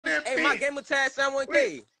Hey, my gamer tag someone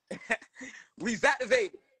K.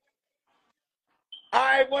 Reactivate. All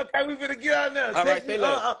right, boy, we finna get out now. All right, say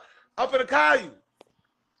less. I'm finna call you.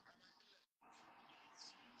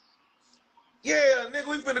 Yeah, nigga,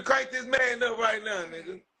 we finna crank this man up right now,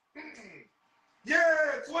 nigga.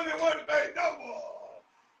 Yeah, 21, baby, no more.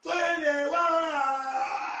 21.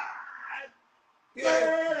 Yeah.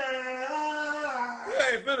 You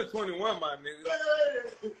ain't finna 21, my nigga.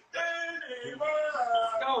 21.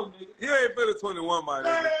 No, nigga. You ain't finna 21, my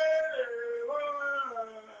nigga.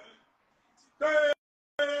 31.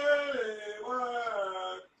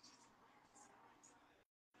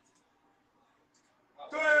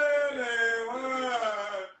 21.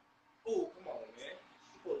 Oh, come on, man.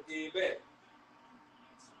 You supposed to give it back.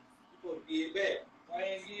 You supposed to give it back. Why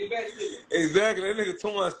ain't give it back to you? Exactly. That nigga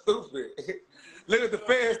too much stupid. Look at the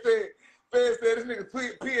fans said. Fans said this nigga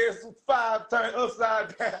PS5 turned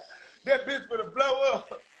upside down. That bitch finna blow up.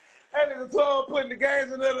 That nigga told putting the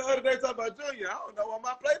games in there the other day talking about Junior. I don't know why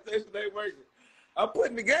my PlayStation ain't working. I'm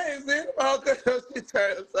putting the games in. All because that shit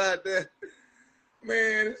turned upside down.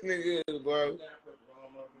 Man, this nigga is, bro.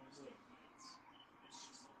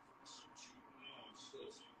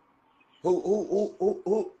 Who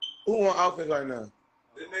on offense right now?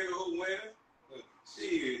 The nigga who winning?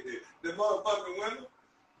 Shit, the motherfucking winner.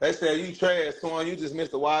 They said you trash, Swan. You just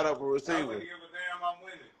missed a wide open receiver. I wouldn't give a damn. I'm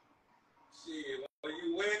winning. Shit, when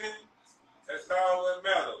you winning, that's all that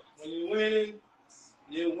matters. When you winning,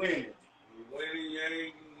 you're winning. You winning, you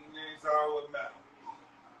ain't. That's all that matters.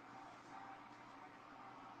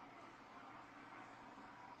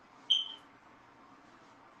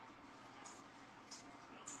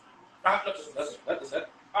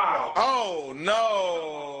 Oh no!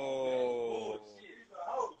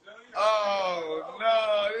 Oh no!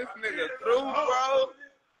 This nigga through, bro.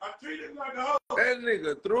 I treated him like a hoe. That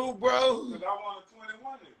nigga through, bro. Cause I want a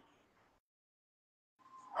 21.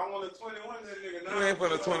 I want a 21. That nigga. You ain't for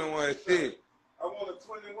the 21 shit. I want a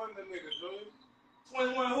 21. That nigga, dude.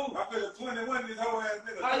 21 who? I feel a 21. This whole ass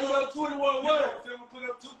nigga. How you know 21 what? You put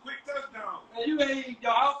up 2 quick touchdowns. And you ain't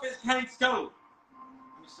your offense can't score.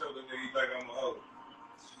 Show the nigga like I'm a hoe.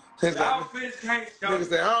 The offense can't score. Nigga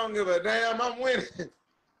say, I don't give a damn, I'm winning.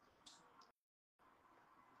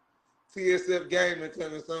 TSF Gaming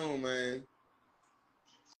coming soon, man.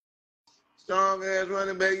 Strong ass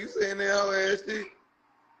running back, you saying that whole ass shit?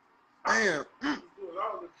 Damn.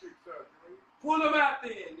 Pull him out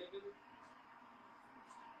then, nigga.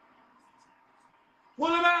 Pull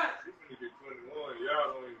him out. You finna get 21,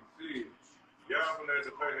 y'all don't even see it. Y'all gonna have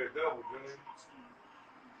to pay that double, Jimmy.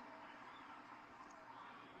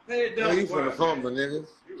 Yeah, you finna fumble, nigga.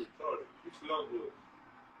 You retarded. You slow good.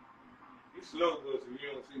 You slow good so you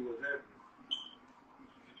don't see what's happening.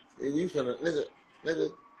 Yeah, you finna,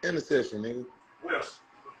 nigga, interception, nigga.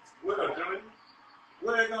 What up, Johnny?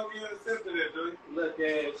 What ain't gonna be intercepted at, Johnny? Look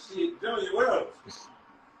at shit. Johnny, what up?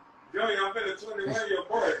 Johnny, I'm finna 21 your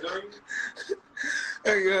boy, Johnny.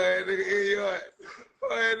 Hey, nigga, in yard.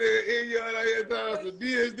 Boy, nigga, in yard out here talking some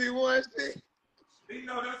DSD1 shit. You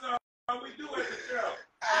know, that's all we do at the show.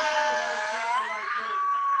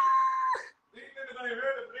 These niggas ain't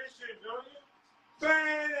heard of this shit, Junior.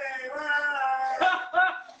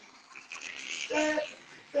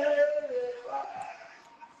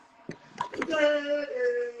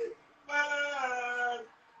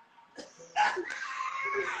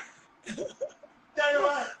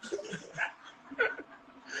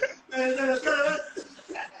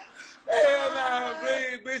 Hell nah,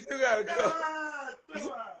 please, bitch, you gotta go.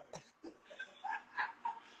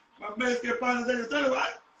 My man get partner say 21.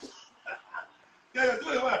 Yeah,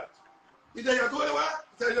 21. You say you're 21?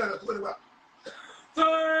 Say you're 21. 20.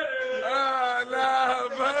 Oh, nah,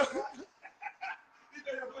 bro. You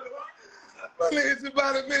say you're 21? My nigga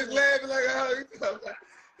Chibatta Mitch laughing like a hoe.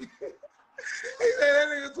 He said that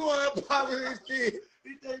nigga 20 popping his shit.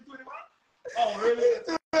 He said 21? Oh, really?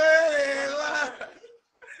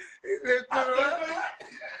 He said 21.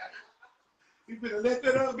 He finna let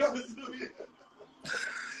that other go.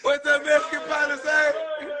 What's that Mexican partner say?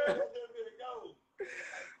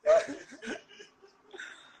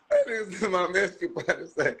 That nigga my Mexican partner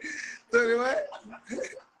say. Tell you what?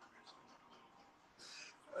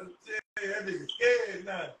 I'm telling you, that nigga scared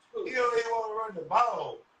now. He don't even want to run the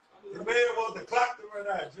ball. The man wants the clock to run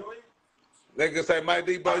out, Joey. Nigga say, my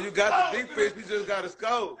D-ball, you got the defense, you just got to score.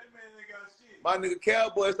 That man ain't got shit. My nigga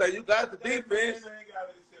Cowboy say, you got the defense. That man ain't got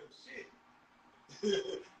shit.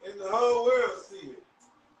 And the whole world see it.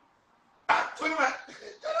 21.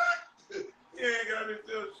 He ain't got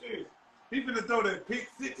himself shit. He finna throw that pick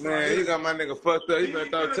 6. Man, you got my nigga fucked up. He finna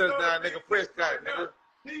throw a touchdown, nigga. Prescott, nigga.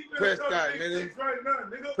 Prescott, nigga. Right now,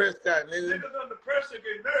 nigga. Prescott, nigga. Niggas under pressure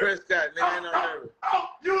get nervous. Prescott, nigga, ain't no nervous.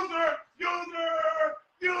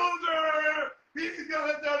 User! He's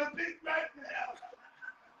gonna do the thing right now.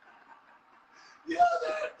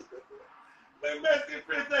 User! Man, Messi,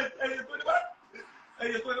 Prescott, hey, you 21? Hey,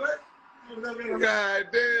 you 21? God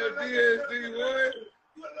damn, DSD, boy.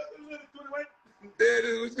 You want another little 21? That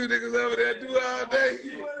is what you niggas over there do all day.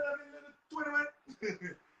 You want another little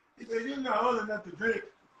 21? He said, you're not old enough to drink.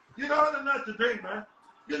 You're not old enough to drink, man.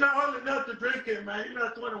 You're not old enough to drink it, man. You're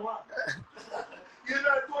not 21. You're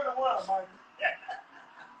not 21, man.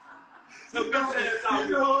 So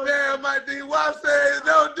damn, my D. Wop said,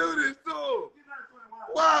 don't do this to him.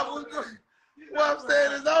 Wop was going. Wop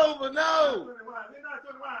said it's over. No. You're not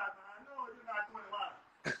 21, man. No, you're not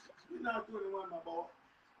 21. You're not 21, my boy.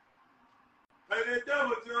 Play that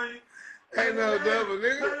double, Junior. Ain't no double,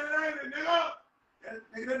 nigga. Play that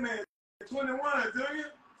nigga. That man 21,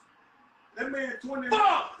 Junior. That man 21.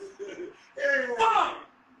 Fuck! Hey! Fuck!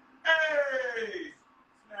 Hey!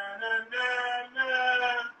 Na.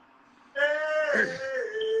 Hey!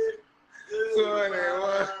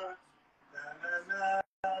 21.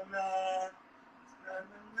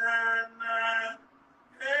 Na.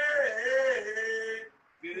 Hey!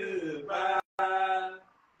 Goodbye.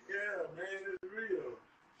 Yeah, man, it's real.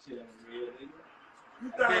 Shit ain't real, nigga. You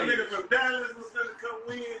thought a nigga from Dallas was gonna come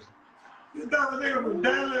win? You thought a nigga from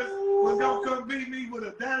Dallas was gonna come beat me with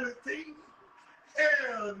a Dallas team?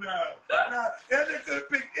 Hell no. Nah, that nigga could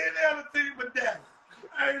pick any other team but Dallas.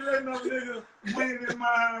 I ain't letting no nigga win in my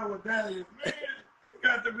eye with Dallas. Man,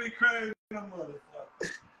 got to be crazy, no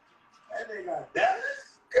motherfucker. That nigga got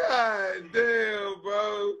Dallas? God damn,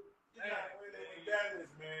 bro. Yeah, with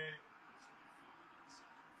Dallas, man.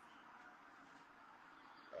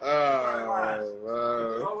 Oh, wow.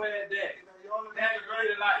 Go ahead, Dad. Dad in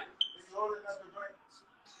real life. You old enough to drink.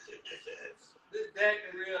 This Dad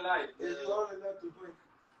in real life. You old enough to drink.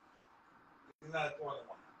 You're not 21.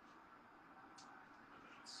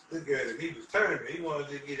 Look at him. He was turning. He wanted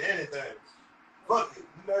to get anything. Fuck it.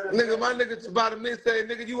 Nigga, my nigga about a minute say,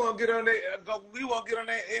 nigga, you want to get on that? We want to get on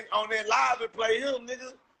that live and play him,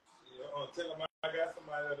 nigga. Yeah, I'm gonna tell him I got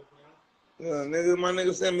somebody that'll play him. Yeah, nigga, my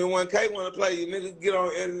nigga sent me 1K want to play you. Nigga, get on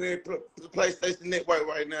the PlayStation Network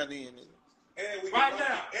right now, then, nigga. And we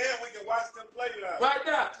can watch them play live. Right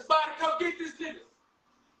now. Somebody come get this nigga.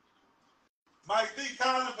 Mike D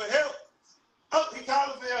calling for help. Oh, he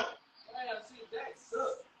calling for help. Man, see, that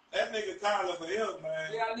sucks. That nigga calling for help,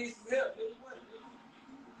 man. Yeah, I need some help. Nigga, what?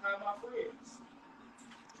 Call my friends.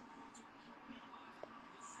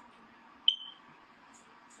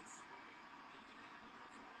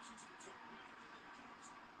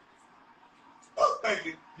 Oh, thank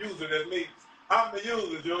you. User, that's me. I'm the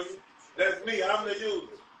user, Junior. That's me. I'm the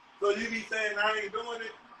user. So you be saying I ain't doing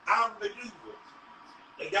it? I'm the user.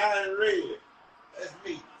 The guy in red. That's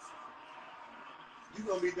me. You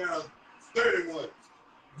gonna be down 31.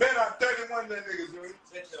 Bet I'm 31 that nigga, Junior.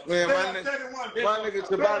 Man, my nigga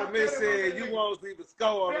Chibatta Mitch said you won't see the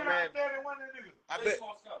score on the man. Bet I'm 31 that nigga. I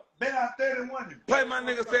bet I'm 31. Play my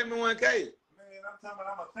nigga 71K. I'm talking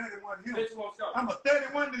about I'm a 31 here. Mitch won't go. I'm a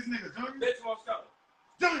 31 this nigga, Junior. Mitch won't go.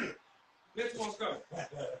 Junior. Mitch won't go.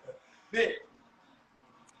 Mitch.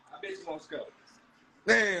 I bet you won't go.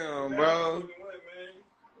 Damn, bro.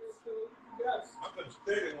 I'm gonna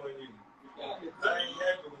 31 you. I ain't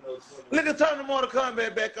happy with no 20. Nigga, turn the Mortal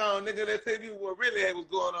Kombat back on, nigga. Let's tell you what really was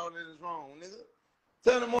going on in this room, nigga.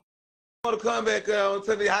 Turn the Mortal Kombat on,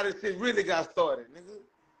 tell me how this shit really got started, nigga.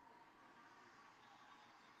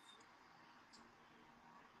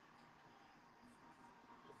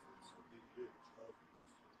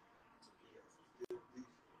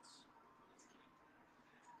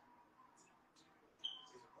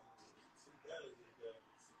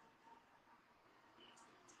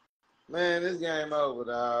 Man, this game over,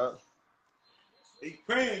 dog. He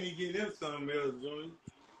praying he get him something else, Junior.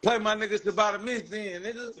 Play my nigga Chibatta Mitch then,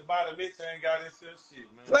 nigga. Chibatta Mitch ain't got himself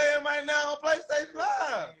shit, man. Play him right now on PlayStation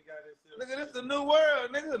Live. Nigga, this is a new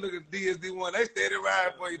world, nigga. Look at DSD1. They steady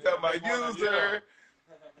riding for you, talking about user.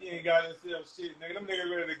 He ain't got himself shit, nigga. Them niggas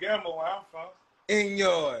ready to gamble where I'm from. In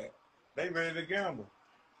your. They ready to gamble.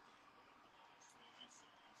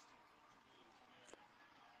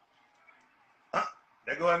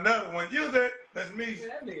 There go another one. User. That's me.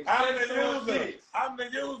 I'm the user. I'm the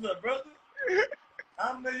user, brother.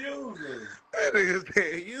 I'm the user. That nigga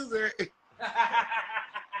said user.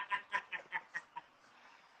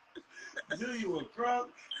 Do you a crunk?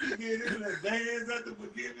 You get in the dance at the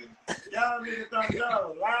beginning. Y'all niggas thought y'all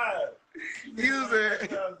was live. User.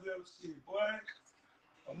 Shit, boy.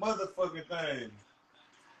 A motherfucking thing.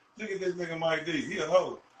 Look at this nigga Mike D. He a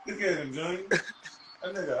hoe. Look at him, Junior.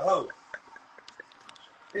 That nigga a hoe.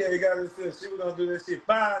 Yeah, he got his shit. She was gonna do that shit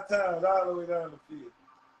 5 times all the way down the field.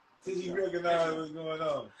 Till he recognized what's going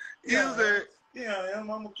on. You said, yeah, I'm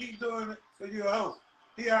gonna keep doing it so you a hoe.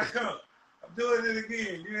 Here I come. I'm doing it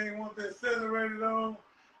again. You ain't want that accelerated on.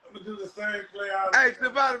 I'm gonna do the same play out. hey,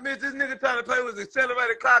 Chibatta, Mitch, this nigga trying to play with his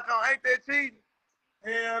accelerated clock on. Ain't that cheating?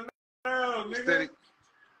 Hell no, nigga.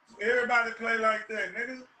 Everybody play like that,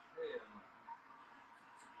 nigga.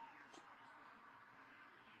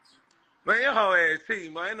 Man, your whole ass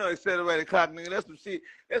cheating, man. Ain't no accelerated clock, nigga. That's some shit.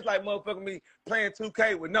 That's like motherfucking me playing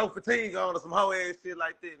 2K with no fatigue on or some whole ass shit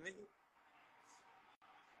like that, nigga.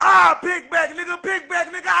 Ah, pick back, nigga,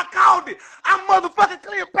 I called it. I'm motherfucking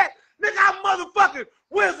clear back. Nigga, I'm motherfucking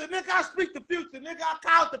wizard, nigga. I speak the future, nigga. I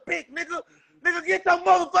called the pick, nigga. Nigga, get your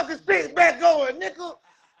motherfucking shit back going, nigga.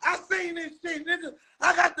 I seen this shit, nigga.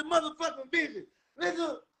 I got the motherfucking vision.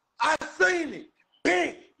 Nigga, I seen it.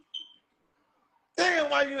 Pink. Damn,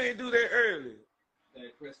 why you ain't do that early?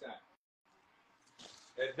 Hey, Prescott.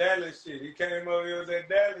 That Dallas shit. He came over here with that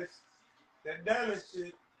Dallas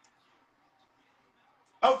shit.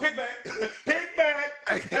 Oh, pick back. Pick back.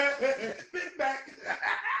 Pick back.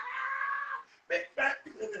 Pick back.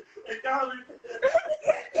 They call me.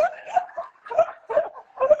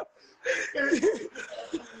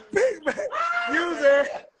 Pick back. User.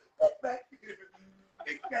 Pick back.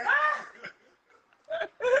 Pick back.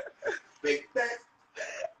 Pick back.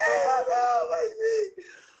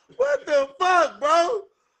 What the fuck, bro?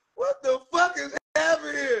 What the fuck is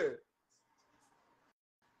happening here?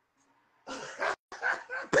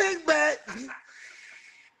 Pick back.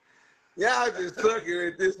 Y'all just sucking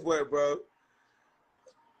at this point, bro.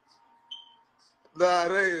 Nah,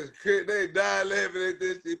 they die laughing at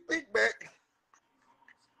this shit. Pick back.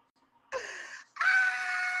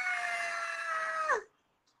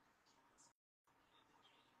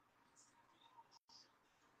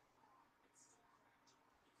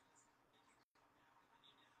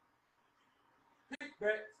 Pick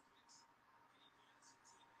back.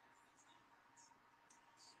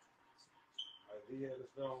 He had a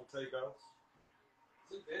strong takeoff.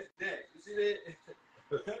 That's Dak. You see that?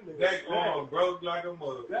 Dak arm broke like a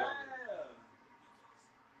motherfucker. Damn.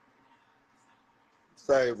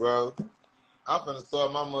 Say, bro. I'm finna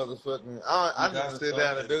start my motherfucking. I need to sit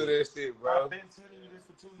down and do this shit, bro. I've been telling you this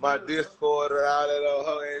for 2 years. My Discord and all that old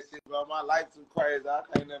whole ass shit, bro. My life too crazy. I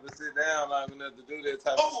can't never sit down long enough to do that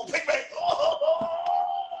type of shit. Pick back.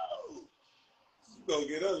 Oh! You gonna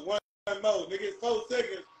get us one more, nigga. It's 4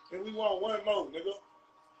 seconds, and we want one more, nigga.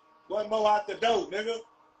 One more out the door, nigga.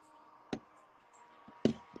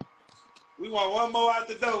 We want one more out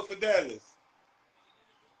the door for Dallas.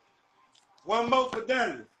 One more for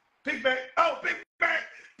Dallas. Pick back. Oh, pick back.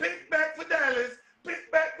 Pick back for Dallas. Pick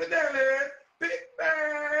back for Dallas. Pick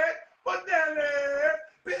back for Dallas.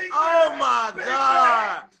 Pick back. Oh my Pick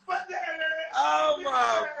God. back for Dallas. Oh Pick my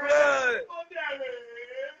back blood. for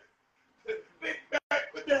Dallas. Pick back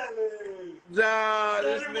for Dallas. Nah,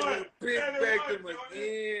 this nigga 31, pick back 31, him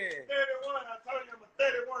again. 31. I told you I'm a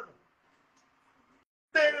 31.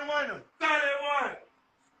 31. 31.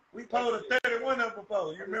 We pulled a 31 up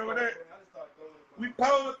before. You remember that? We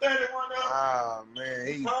pulled a 31 up. Oh man,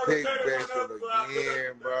 he picked back him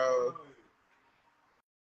again, bro.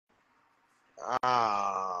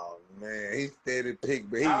 Oh man, he steady pick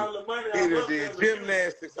back. All the money He done did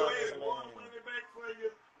gymnastics so on it's this more man. money back for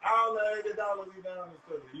you. All the $80 we down is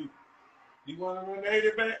for you. You want to run the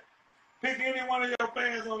 80 back? Pick any one of your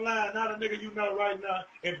fans online, not a nigga you know right now,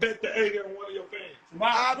 and bet the 80 on one of your fans.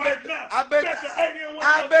 I bet the 80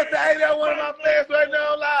 on one of my fans right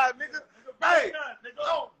now live, nigga. Hey,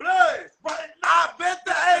 on blood. Right now. I bet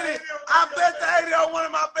the 80. I bet the 80 on one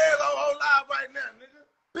of my fans on live right now, nigga.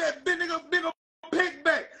 Bet big nigga pick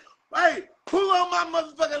back. Hey, who on my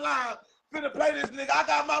motherfucking live finna play this nigga? I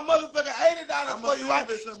got my motherfucking $80 for you, right?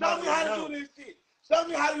 Show me how to do this shit. Show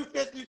me how you fix this